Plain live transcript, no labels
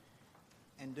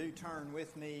And do turn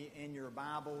with me in your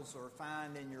Bibles or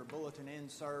find in your bulletin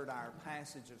insert our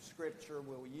passage of Scripture.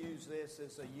 We'll use this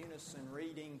as a unison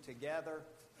reading together.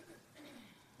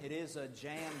 It is a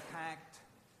jam-packed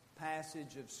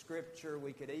passage of Scripture.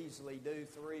 We could easily do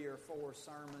 3 or 4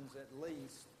 sermons at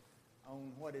least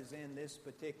on what is in this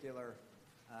particular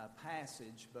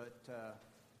passage, but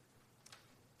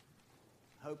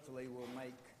hopefully we'll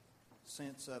make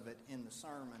sense of it in the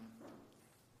sermon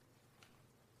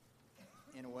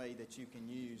in a way that you can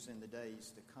use in the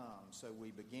days to come. So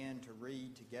we begin to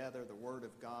read together the Word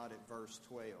of God at verse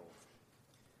 12.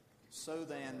 So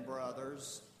then,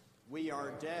 brothers, we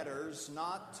are debtors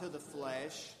not to the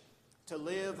flesh, to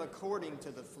live according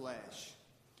to the flesh.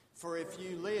 For if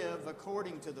you live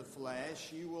according to the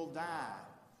flesh, you will die.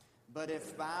 But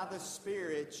if by the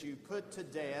Spirit you put to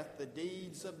death the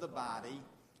deeds of the body,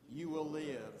 you will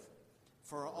live.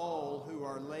 For all who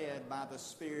are led by the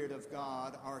Spirit of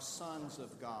God are sons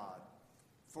of God.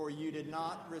 For you did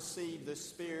not receive the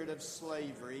spirit of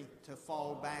slavery to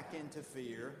fall back into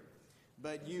fear,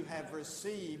 but you have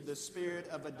received the spirit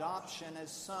of adoption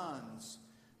as sons,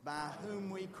 by whom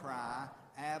we cry,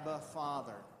 Abba,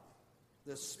 Father.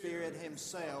 The Spirit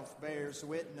Himself bears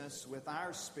witness with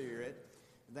our spirit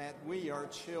that we are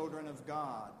children of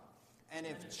God, and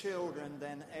if children,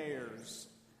 then heirs,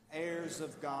 heirs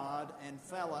of God and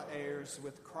fellow heirs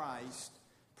with Christ,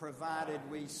 provided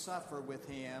we suffer with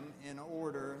Him in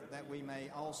order that we may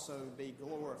also be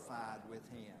glorified with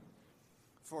Him.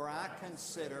 For I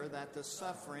consider that the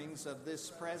sufferings of this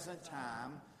present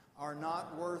time are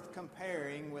not worth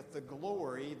comparing with the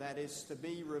glory that is to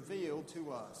be revealed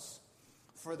to us.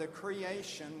 For the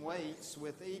creation waits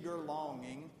with eager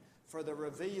longing for the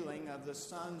revealing of the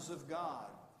sons of God.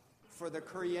 For the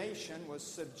creation was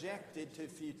subjected to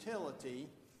futility,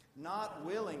 not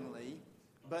willingly,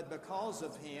 but because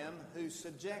of Him who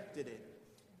subjected it,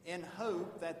 in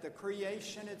hope that the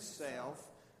creation itself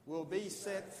will be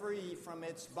set free from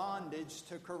its bondage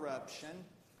to corruption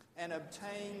and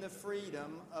obtain the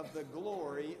freedom of the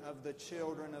glory of the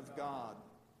children of God.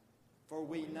 For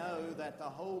we know that the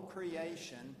whole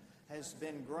creation has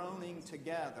been groaning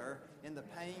together in the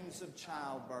pains of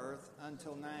childbirth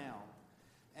until now.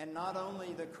 And not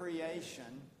only the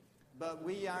creation, but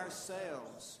we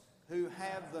ourselves, who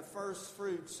have the first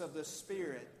fruits of the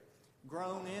Spirit,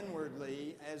 groan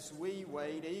inwardly as we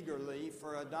wait eagerly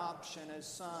for adoption as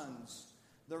sons,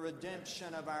 the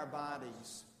redemption of our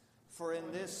bodies. For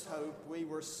in this hope we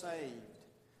were saved.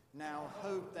 Now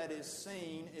hope that is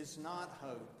seen is not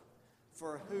hope,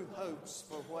 for who hopes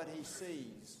for what he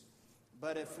sees?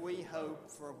 But if we hope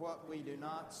for what we do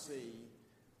not see,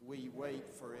 we wait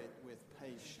for it with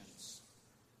patience.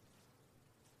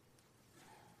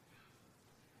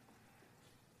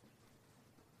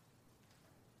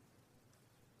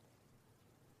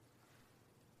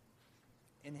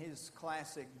 In his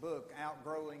classic book,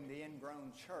 Outgrowing the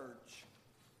Ingrown Church,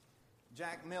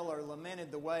 Jack Miller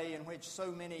lamented the way in which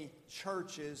so many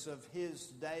churches of his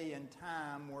day and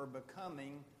time were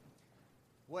becoming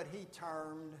what he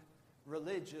termed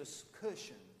religious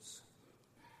cushions.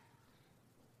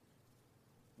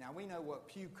 Now, we know what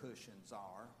pew cushions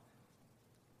are,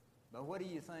 but what do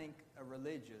you think a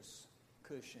religious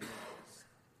cushion is?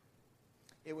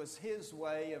 It was his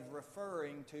way of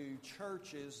referring to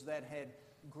churches that had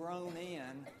grown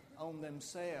in on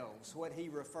themselves, what he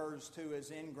refers to as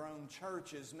ingrown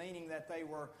churches, meaning that they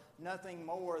were nothing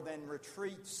more than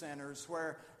retreat centers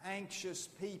where anxious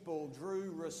people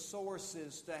drew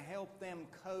resources to help them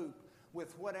cope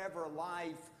with whatever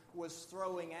life was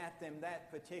throwing at them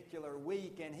that particular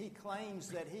week, and he claims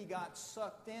that he got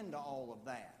sucked into all of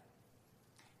that.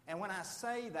 And when I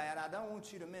say that, I don't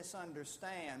want you to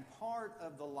misunderstand. Part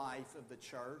of the life of the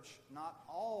church, not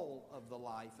all of the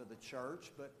life of the church,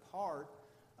 but part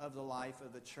of the life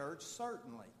of the church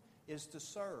certainly is to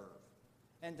serve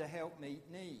and to help meet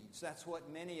needs. That's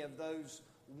what many of those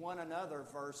one another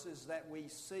verses that we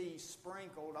see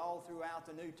sprinkled all throughout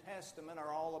the New Testament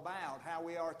are all about. How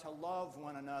we are to love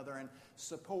one another and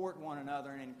support one another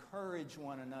and encourage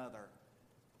one another,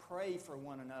 pray for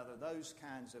one another, those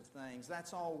kinds of things.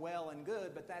 That's all well and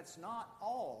good, but that's not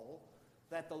all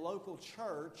that the local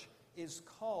church is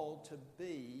called to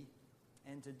be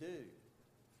and to do.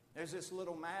 There's this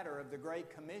little matter of the Great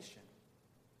Commission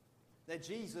that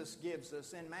Jesus gives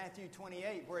us in Matthew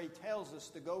 28, where He tells us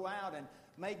to go out and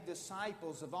make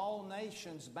disciples of all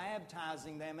nations,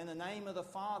 baptizing them in the name of the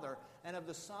Father and of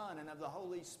the Son and of the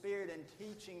Holy Spirit, and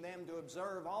teaching them to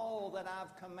observe all that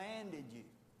I've commanded you.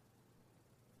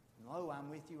 And lo, I'm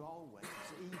with you always,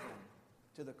 even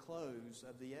to the close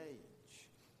of the age.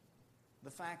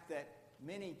 The fact that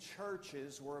many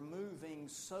churches were moving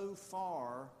so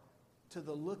far to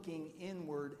the looking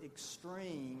inward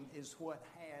extreme is what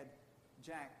had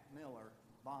Jack Miller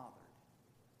bothered.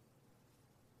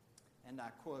 And I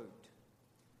quote,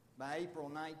 "By April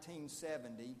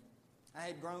 1970, I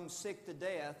had grown sick to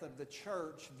death of the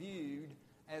church viewed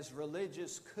as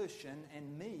religious cushion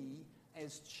and me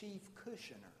as chief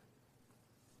cushioner.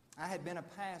 I had been a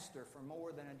pastor for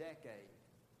more than a decade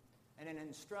and an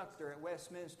instructor at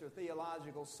Westminster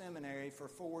Theological Seminary for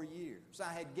 4 years.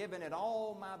 I had given it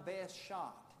all my best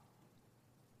shot.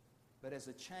 But as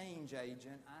a change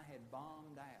agent, I had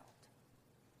bombed out.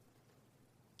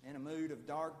 In a mood of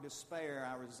dark despair,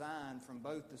 I resigned from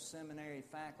both the seminary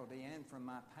faculty and from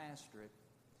my pastorate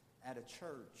at a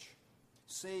church.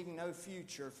 Seeing no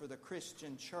future for the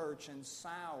Christian church and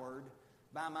soured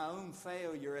by my own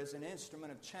failure as an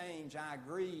instrument of change, I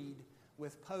agreed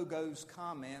with Pogo's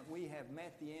comment, 'We have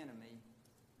met the enemy,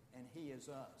 and he is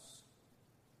us.'"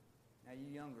 Now, you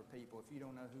younger people, if you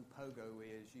don't know who Pogo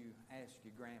is, you ask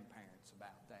your grandparents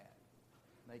about that.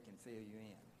 They can fill you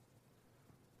in.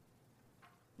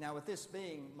 Now, with this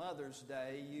being Mother's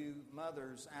Day, you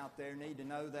mothers out there need to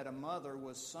know that a mother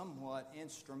was somewhat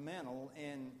instrumental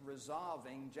in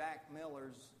resolving Jack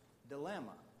Miller's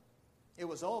dilemma. It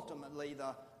was ultimately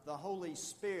the Holy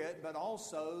Spirit, but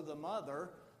also the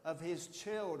mother of his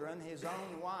children, his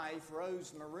own wife,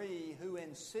 Rose Marie, who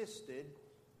insisted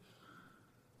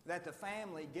that the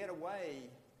family get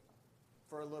away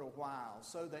for a little while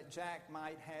so that Jack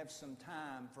might have some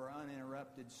time for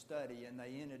uninterrupted study, and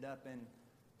they ended up in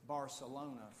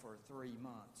Barcelona for 3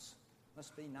 months.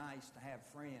 Must be nice to have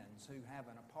friends who have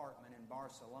an apartment in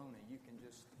Barcelona you can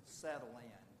just settle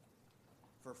in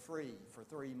for free for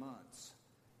 3 months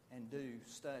and do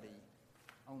study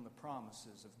on the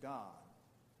promises of God,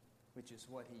 which is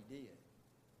what he did.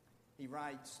 He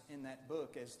writes in that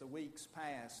book, "As the weeks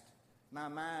passed, my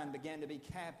mind began to be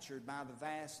captured by the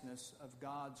vastness of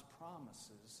God's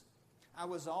promises. I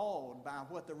was awed by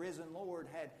what the risen Lord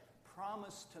had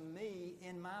promised to me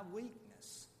in my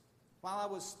weakness. While I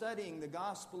was studying the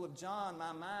Gospel of John,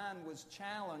 my mind was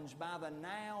challenged by the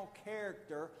now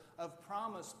character of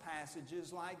promise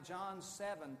passages like John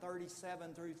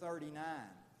 7:37 through 39.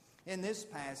 In this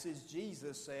passage,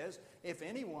 Jesus says, 'If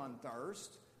anyone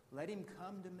thirsts, let him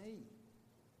come to me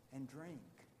and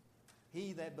drink.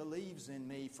 He that believes in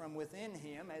me, from within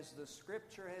him, as the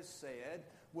Scripture has said,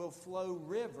 will flow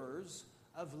rivers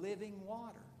of living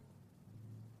water.'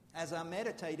 As I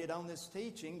meditated on this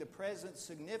teaching, the present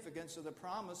significance of the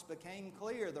promise became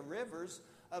clear. The rivers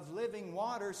of living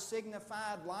water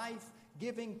signified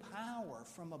life-giving power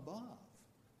from above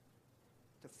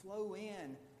to flow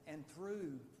in and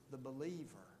through the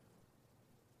believer.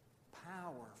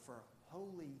 Power for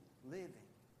holy living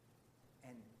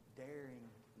and daring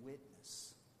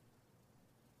witness.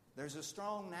 There's a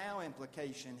strong now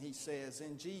implication, he says,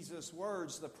 in Jesus'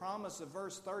 words. The promise of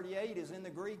verse 38 is in the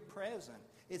Greek present.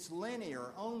 It's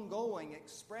linear, ongoing,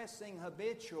 expressing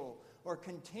habitual or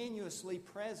continuously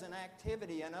present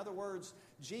activity. In other words,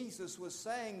 Jesus was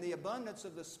saying the abundance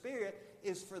of the Spirit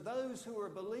is for those who are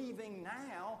believing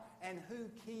now and who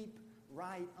keep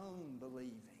right on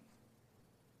believing.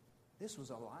 This was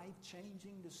a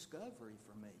life-changing discovery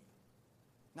for me.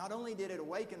 Not only did it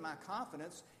awaken my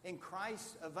confidence in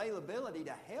Christ's availability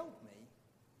to help me,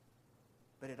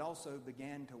 but it also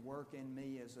began to work in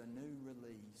me as a new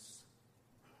release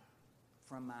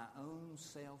from my own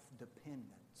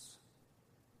self-dependence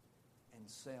and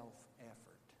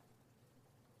self-effort.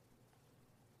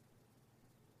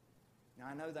 Now,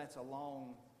 I know that's a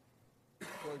long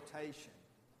quotation,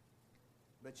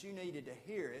 but you needed to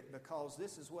hear it because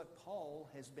this is what Paul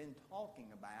has been talking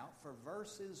about for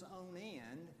verses on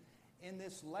end in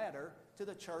this letter to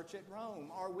the church at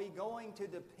Rome. Are we going to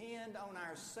depend on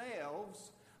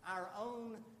ourselves, our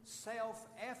own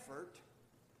self-effort,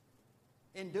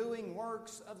 in doing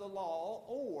works of the law,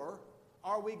 or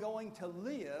are we going to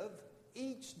live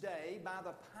each day by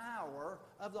the power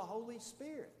of the Holy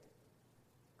Spirit?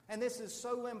 And this is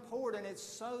so important, it's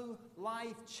so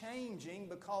life-changing,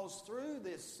 because through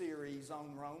this series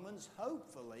on Romans,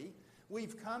 hopefully,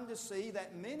 we've come to see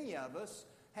that many of us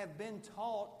have been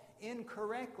taught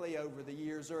incorrectly over the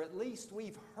years, or at least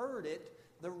we've heard it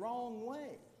the wrong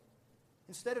way.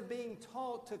 Instead of being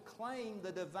taught to claim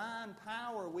the divine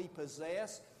power we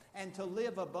possess and to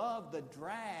live above the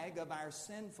drag of our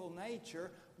sinful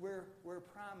nature, we're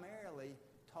primarily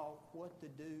taught what to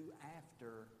do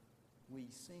after we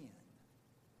sin.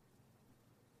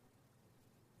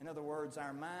 In other words,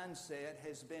 our mindset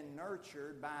has been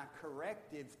nurtured by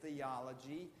corrective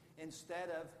theology instead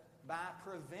of by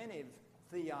preventive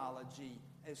theology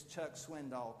as Chuck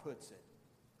Swindoll puts it.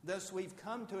 Thus, we've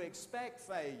come to expect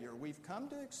failure. We've come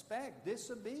to expect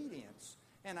disobedience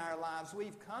in our lives.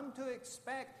 We've come to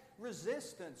expect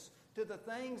resistance to the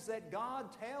things that God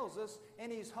tells us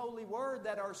in His holy word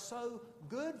that are so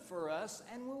good for us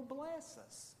and will bless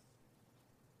us.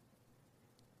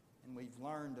 And we've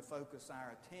learned to focus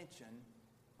our attention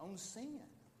on sin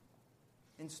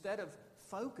instead of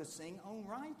focusing on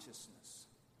righteousness.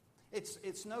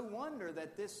 It's no wonder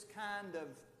that this kind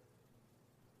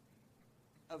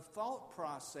of thought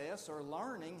process or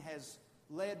learning has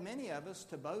led many of us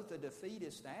to both a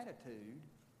defeatist attitude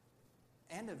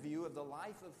and a view of the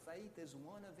life of faith as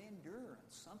one of endurance,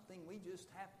 something we just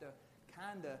have to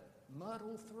kind of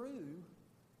muddle through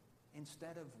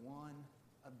instead of one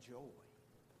of joy.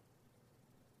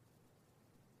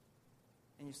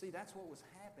 And you see, that's what was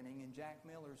happening in Jack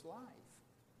Miller's life.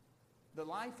 The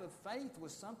life of faith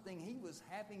was something he was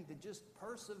having to just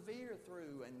persevere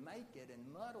through and make it and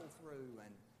muddle through,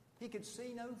 and he could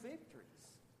see no victories.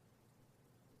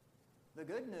 The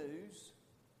good news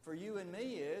for you and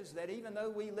me is that even though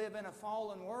we live in a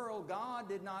fallen world, God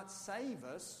did not save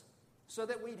us so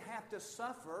that we'd have to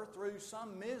suffer through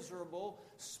some miserable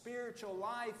spiritual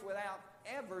life without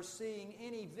ever seeing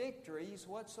any victories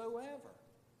whatsoever.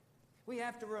 We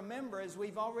have to remember, as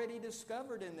we've already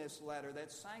discovered in this letter,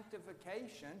 that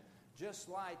sanctification, just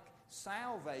like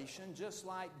salvation, just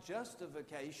like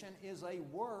justification, is a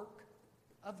work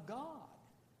of God.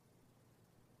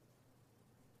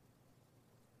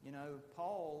 You know,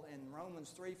 Paul in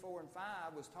Romans 3, 4, and 5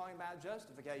 was talking about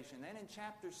justification. Then in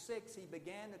chapter 6, he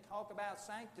began to talk about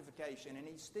sanctification, and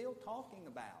he's still talking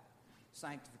about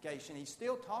sanctification. He's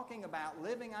still talking about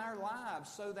living our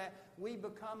lives so that we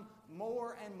become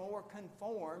more and more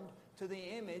conformed to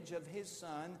the image of His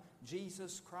Son,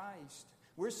 Jesus Christ.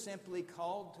 We're simply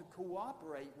called to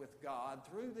cooperate with God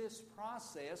through this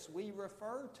process we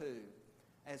refer to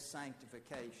as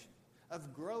sanctification,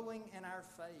 of growing in our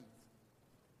faith.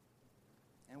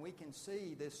 And we can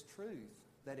see this truth,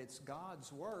 that it's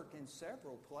God's work in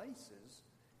several places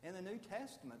in the New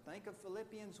Testament. Think of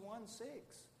Philippians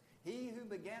 1:6. He who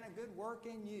began a good work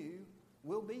in you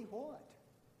will be what?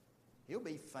 He'll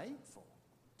be faithful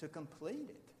to complete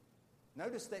it.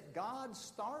 Notice that God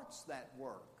starts that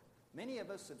work. Many of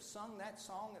us have sung that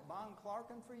song at Bon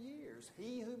Clarkin for years.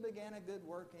 He who began a good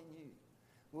work in you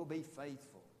will be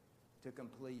faithful to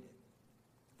complete it.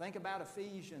 Think about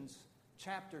Ephesians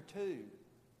chapter 2.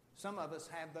 Some of us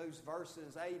have those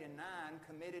verses 8 and 9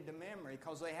 committed to memory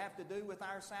because they have to do with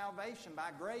our salvation.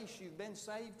 By grace you've been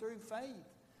saved through faith.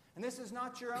 And this is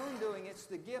not your own doing. It's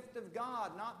the gift of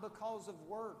God, not because of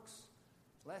works,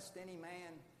 lest any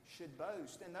man should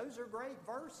boast. And those are great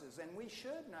verses, and we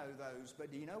should know those.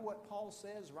 But do you know what Paul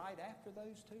says right after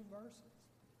those two verses?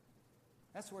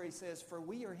 That's where he says, for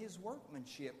we are His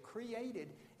workmanship,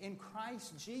 created in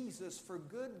Christ Jesus for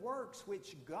good works,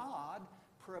 which God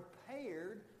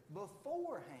prepared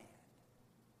beforehand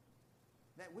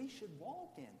that we should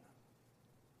walk in them.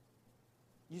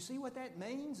 You see what that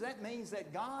means? That means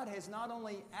that God has not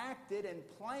only acted and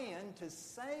planned to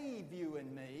save you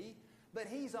and me, but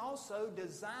He's also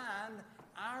designed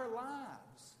our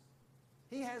lives.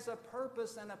 He has a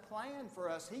purpose and a plan for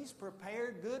us. He's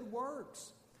prepared good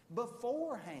works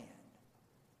beforehand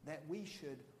that we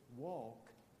should walk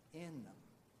in them.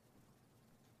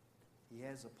 He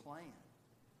has a plan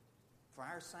for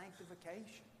our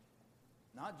sanctification,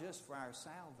 not just for our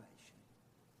salvation.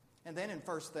 And then in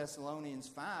 1 Thessalonians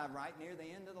 5, right near the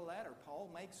end of the letter,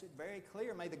 Paul makes it very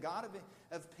clear. May the God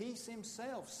of peace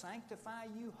Himself sanctify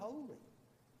you wholly.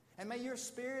 And may your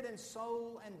spirit and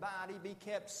soul and body be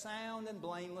kept sound and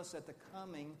blameless at the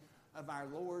coming of our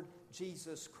Lord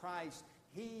Jesus Christ.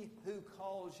 He who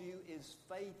calls you is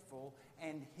faithful,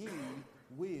 and He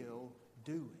will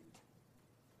do it.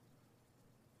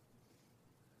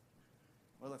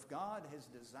 Well, if God has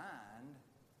designed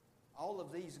all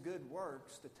of these good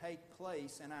works to take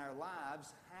place in our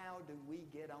lives, how do we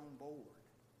get on board?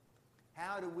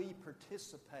 How do we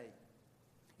participate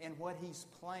in what He's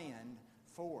planned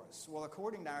for us? Well,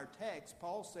 according to our text,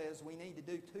 Paul says we need to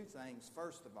do two things.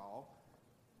 First of all,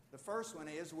 the first one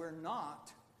is we're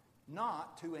not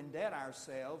to indebt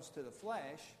ourselves to the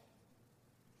flesh.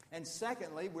 And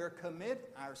secondly, we're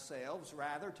commit ourselves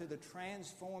rather to the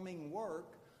transforming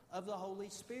work of the Holy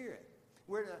Spirit.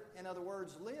 We're to, in other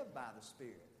words, live by the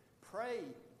Spirit. Pray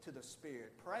to the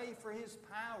Spirit. Pray for His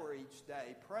power each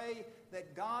day. Pray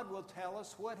that God will tell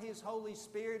us what His Holy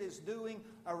Spirit is doing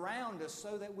around us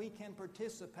so that we can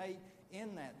participate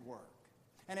in that work.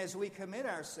 And as we commit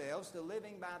ourselves to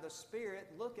living by the Spirit,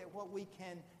 look at what we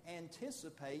can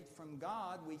anticipate from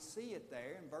God. We see it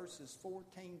there in verses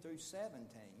 14 through 17.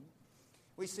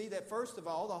 We see that, first of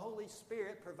all, the Holy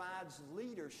Spirit provides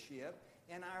leadership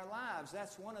in our lives.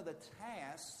 That's one of the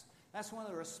tasks, that's one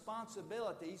of the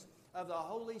responsibilities of the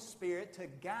Holy Spirit, to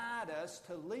guide us,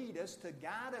 to lead us, to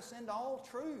guide us into all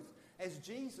truth, as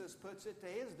Jesus puts it to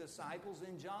His disciples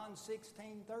in John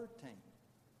 16:13.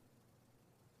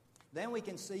 Then we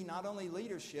can see not only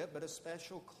leadership, but a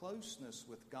special closeness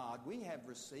with God. We have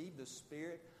received the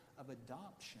spirit of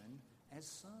adoption as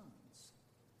sons.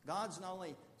 God's not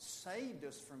only saved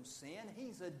us from sin,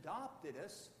 He's adopted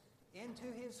us into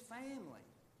His family.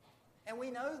 And we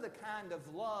know the kind of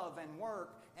love and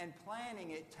work and planning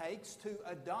it takes to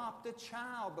adopt a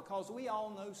child, because we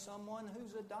all know someone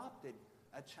who's adopted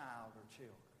a child or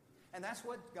children. And that's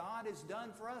what God has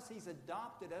done for us. He's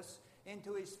adopted us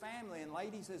into His family. And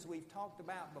ladies, as we've talked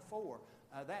about before,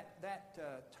 that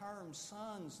term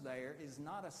sons there is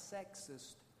not a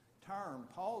sexist term.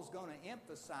 Paul's going to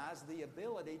emphasize the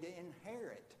ability to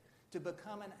inherit, to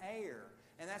become an heir.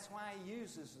 And that's why he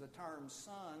uses the term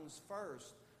sons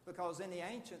first, because in the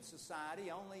ancient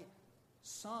society, only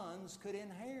sons could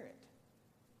inherit.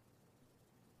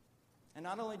 And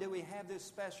not only do we have this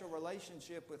special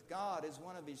relationship with God as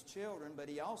one of His children, but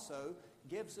He also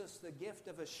gives us the gift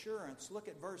of assurance. Look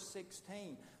at verse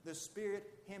 16. The Spirit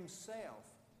Himself,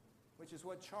 which is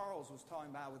what Charles was talking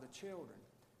about with the children,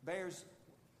 bears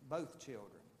both children.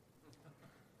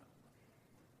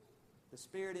 The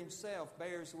Spirit Himself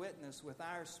bears witness with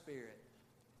our spirit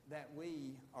that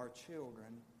we are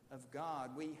children of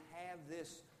God. We have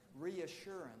this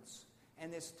reassurance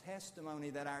and this testimony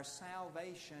that our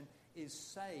salvation is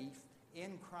safe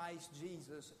in Christ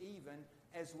Jesus, even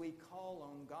as we call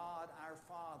on God our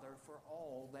Father for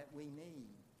all that we need.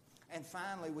 And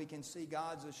finally, we can see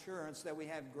God's assurance that we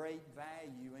have great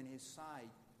value in His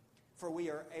sight, for we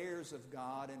are heirs of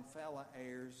God and fellow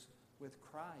heirs with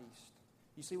Christ.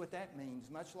 You see what that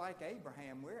means? Much like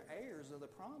Abraham, we're heirs of the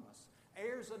promise.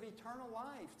 Heirs of eternal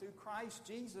life through Christ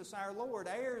Jesus our Lord.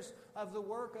 Heirs of the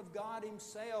work of God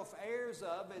Himself. Heirs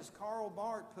of, as Karl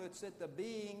Barth puts it, the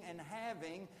being and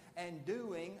having and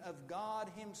doing of God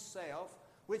Himself,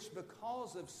 which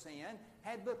because of sin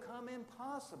had become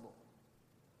impossible.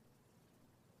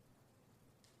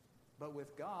 But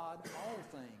with God, all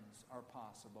things are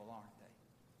possible, aren't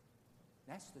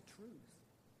they? That's the truth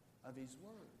of His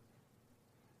Word.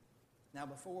 Now,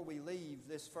 before we leave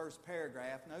this first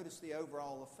paragraph, notice the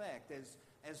overall effect.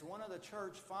 As one of the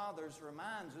church fathers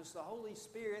reminds us, the Holy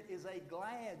Spirit is a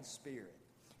glad spirit.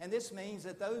 And this means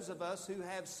that those of us who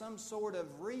have some sort of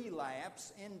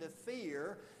relapse into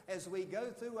fear as we go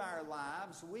through our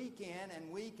lives week in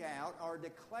and week out are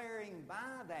declaring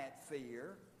by that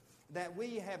fear that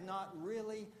we have not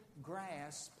really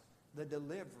grasped the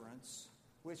deliverance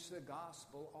which the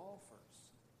gospel offers.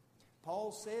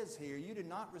 Paul says here, you did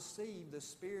not receive the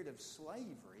spirit of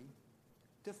slavery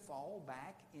to fall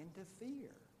back into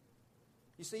fear.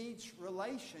 You see, each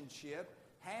relationship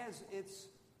has its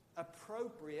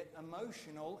appropriate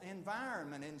emotional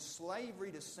environment. In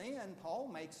slavery to sin, Paul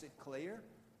makes it clear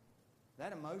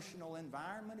that emotional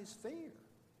environment is fear.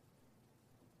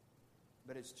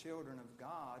 But as children of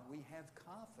God, we have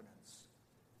confidence.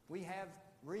 We have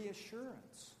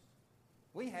reassurance.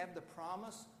 We have the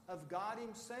promise of God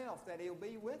Himself that He'll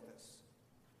be with us.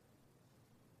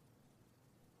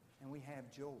 And we have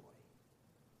joy.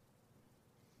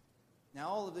 Now,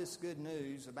 all of this good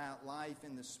news about life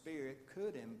in the Spirit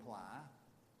could imply,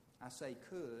 I say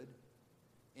could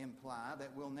imply,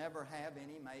 that we'll never have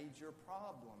any major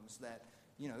problems, that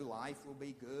life will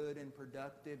be good and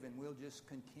productive and we'll just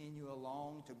continue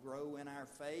along to grow in our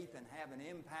faith and have an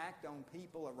impact on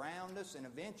people around us, and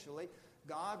eventually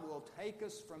God will take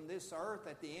us from this earth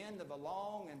at the end of a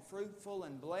long and fruitful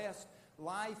and blessed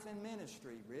life and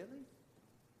ministry. Really?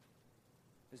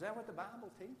 Is that what the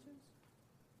Bible teaches?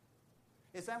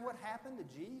 Is that what happened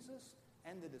to Jesus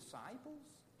and the disciples?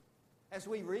 As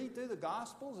we read through the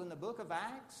Gospels and the book of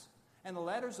Acts and the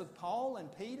letters of Paul and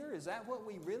Peter, is that what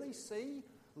we really see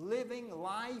living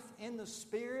life in the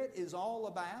Spirit is all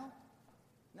about?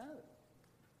 No.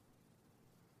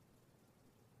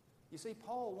 You see,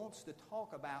 Paul wants to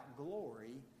talk about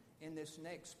glory in this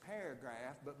next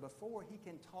paragraph, but before he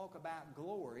can talk about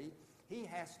glory, he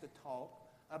has to talk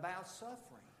about suffering.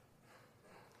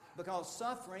 Because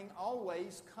suffering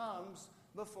always comes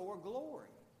before glory.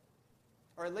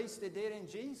 Or at least it did in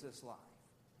Jesus' life.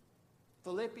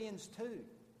 Philippians 2.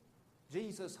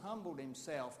 Jesus humbled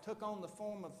Himself, took on the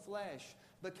form of flesh,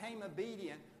 became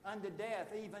obedient unto death,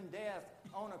 even death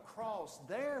on a cross.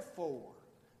 Therefore,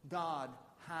 God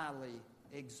highly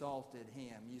exalted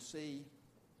him. You see,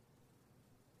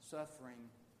 suffering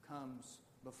comes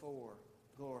before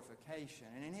glorification.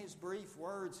 And in his brief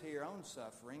words here on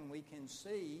suffering, we can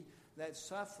see that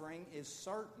suffering is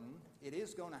certain. It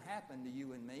is going to happen to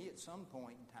you and me at some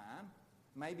point in time,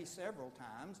 maybe several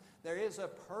times. There is a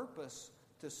purpose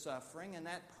to suffering, and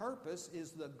that purpose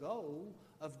is the goal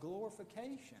of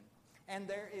glorification. And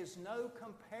there is no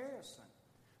comparison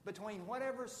between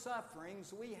whatever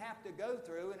sufferings we have to go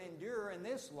through and endure in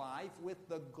this life with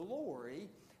the glory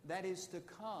that is to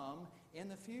come in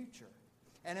the future.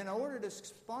 And in order to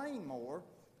explain more,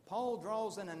 Paul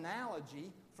draws an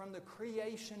analogy from the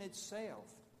creation itself.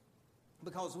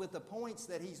 Because with the points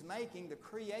that he's making, the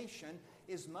creation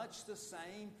is much the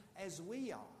same as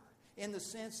we are, in the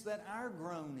sense that our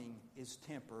groaning is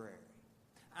temporary.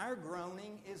 Our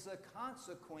groaning is a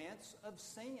consequence of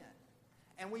sin.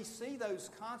 And we see those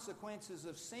consequences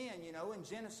of sin, in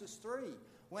Genesis 3,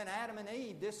 when Adam and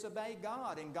Eve disobey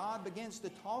God, and God begins to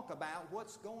talk about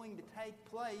what's going to take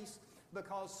place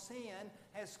because sin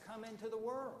has come into the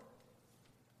world.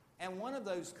 And one of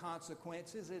those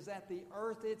consequences is that the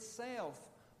earth itself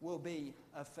will be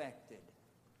affected.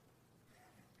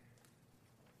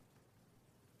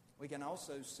 We can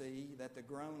also see that the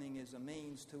groaning is a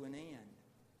means to an end.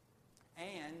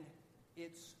 And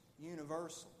it's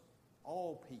universal.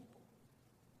 All people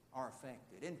are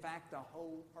affected. In fact, the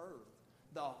whole earth,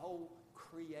 the whole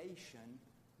creation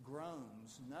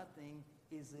groans. Nothing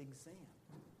is exempt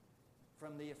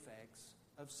from the effects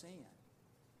of sin.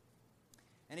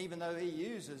 And even though he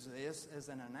uses this as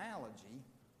an analogy,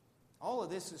 all of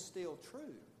this is still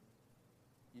true,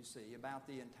 you see, about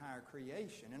the entire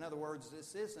creation. In other words,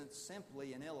 this isn't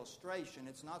simply an illustration.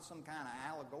 It's not some kind of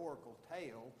allegorical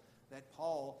tale that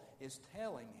Paul is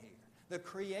telling here. The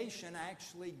creation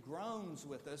actually groans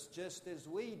with us just as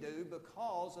we do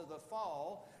because of the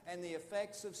fall and the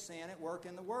effects of sin at work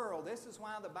in the world. This is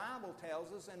why the Bible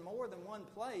tells us in more than one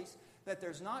place that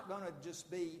there's not going to just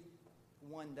be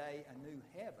one day a new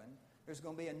heaven. There's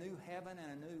going to be a new heaven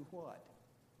and a new what?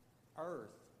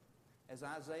 Earth, as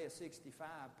Isaiah 65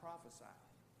 prophesied.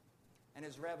 And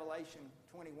as Revelation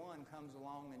 21 comes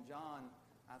along, and John,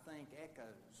 I think,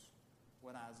 echoes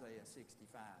what Isaiah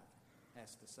 65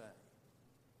 has to say.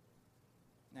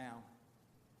 Now,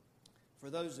 for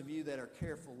those of you that are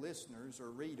careful listeners or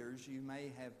readers, you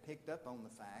may have picked up on the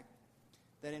fact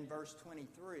that in verse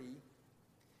 23,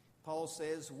 Paul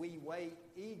says, we wait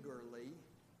eagerly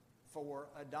for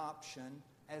adoption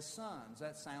as sons.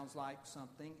 That sounds like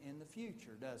something in the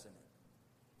future, doesn't it?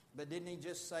 But didn't he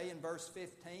just say in verse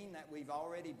 15 that we've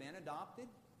already been adopted?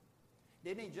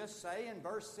 Didn't he just say in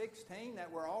verse 16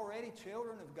 that we're already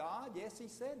children of God? Yes, he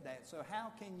said that. So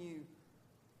how can you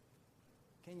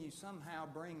somehow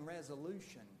bring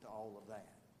resolution to all of that?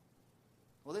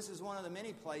 Well, this is one of the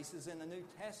many places in the New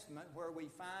Testament where we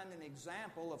find an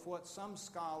example of what some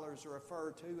scholars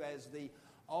refer to as the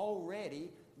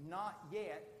already, not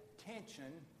yet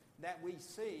tension that we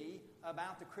see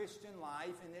about the Christian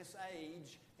life in this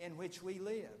age in which we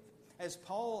live. As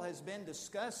Paul has been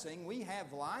discussing, we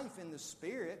have life in the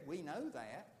Spirit. We know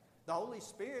that. The Holy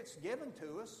Spirit's given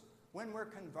to us when we're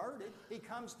converted. He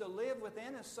comes to live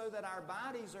within us so that our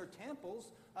bodies are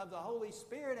temples of the Holy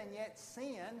Spirit, and yet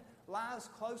sin lies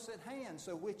close at hand.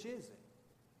 So which is it?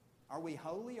 Are we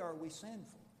holy or are we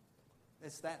sinful?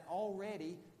 It's that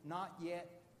already not yet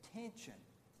tension.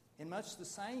 In much the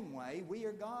same way, we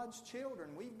are God's children.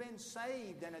 We've been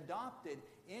saved and adopted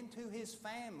into His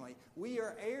family. We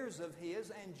are heirs of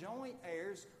His and joint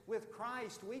heirs with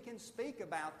Christ. We can speak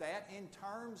about that in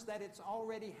terms that it's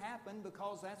already happened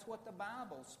because that's what the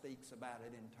Bible speaks about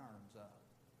it in terms of.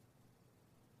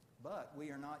 But we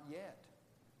are not yet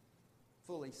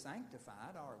fully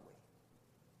sanctified, are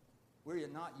we? We're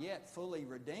not yet fully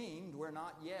redeemed. We're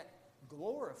not yet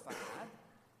glorified.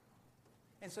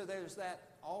 And so there's that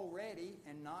already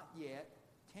and not yet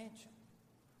tension.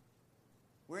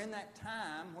 We're in that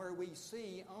time where we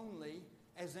see only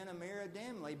as in a mirror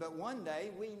dimly, but one day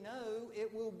we know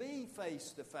it will be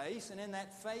face to face, and in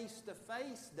that face to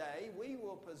face day we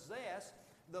will possess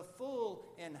the full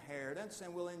inheritance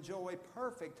and will enjoy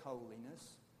perfect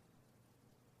holiness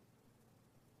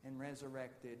in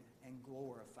resurrected and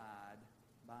glorified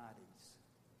bodies.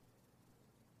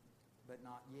 But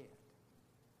not yet.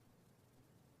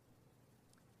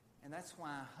 And that's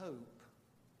why hope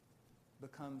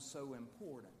becomes so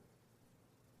important.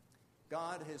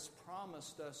 God has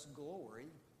promised us glory,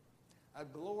 a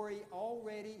glory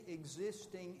already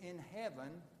existing in heaven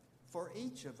for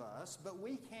each of us, but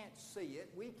we can't see it,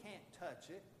 we can't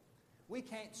touch it, We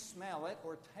can't smell it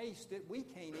or taste it. We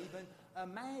can't even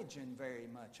imagine very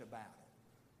much about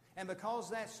it. And because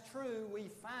that's true, we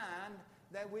find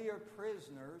that we are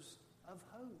prisoners of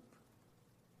hope.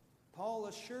 Paul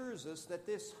assures us that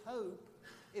this hope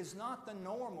is not the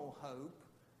normal hope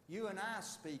you and I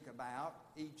speak about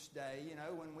each day. You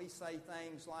know, when we say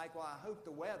things like, well, I hope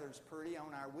the weather's pretty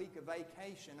on our week of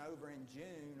vacation over in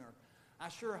June, or I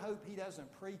sure hope he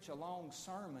doesn't preach a long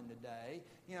sermon today.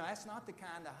 You know, that's not the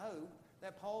kind of hope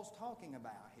that Paul's talking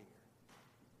about here.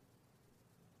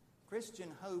 Christian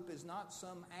hope is not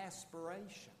some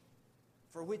aspiration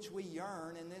for which we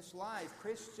yearn in this life.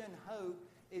 Christian hope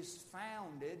is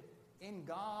founded in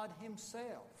God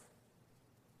Himself.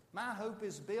 My hope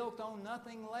is built on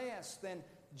nothing less than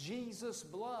Jesus'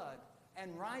 blood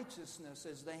and righteousness,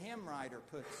 as the hymn writer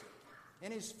puts it.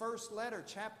 In his first letter,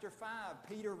 chapter 5,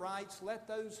 Peter writes, "Let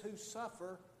those who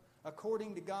suffer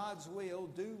according to God's will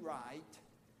do right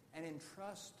and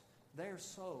entrust their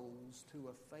souls to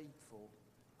a faithful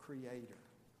Creator."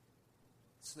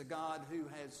 It's the God who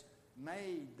has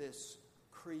made this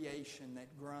creation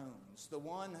that groans, the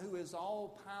one who is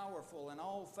all-powerful and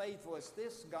all-faithful. It's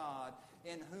this God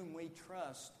in whom we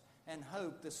trust and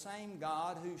hope, the same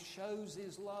God who shows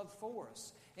His love for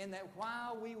us, in that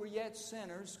while we were yet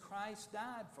sinners, Christ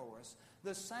died for us.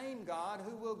 The same God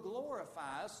who will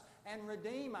glorify us and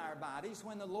redeem our bodies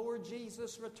when the Lord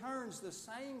Jesus returns. The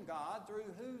same God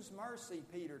through whose mercy,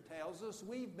 Peter tells us,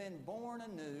 we've been born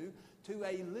anew to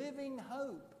a living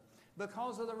hope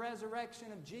because of the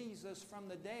resurrection of Jesus from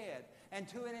the dead, and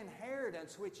to an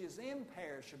inheritance which is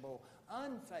imperishable,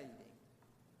 unfading,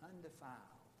 undefiled,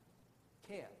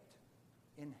 kept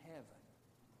in heaven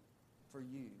for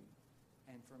you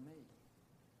and for me.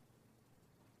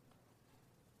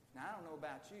 Now, I don't know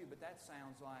about you, but that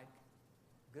sounds like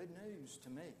good news to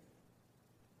me.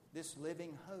 This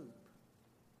living hope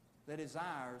that is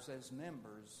ours as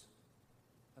members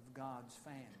of God's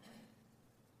family.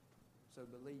 So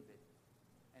believe it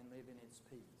and live in its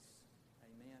peace.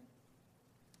 Amen.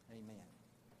 Amen.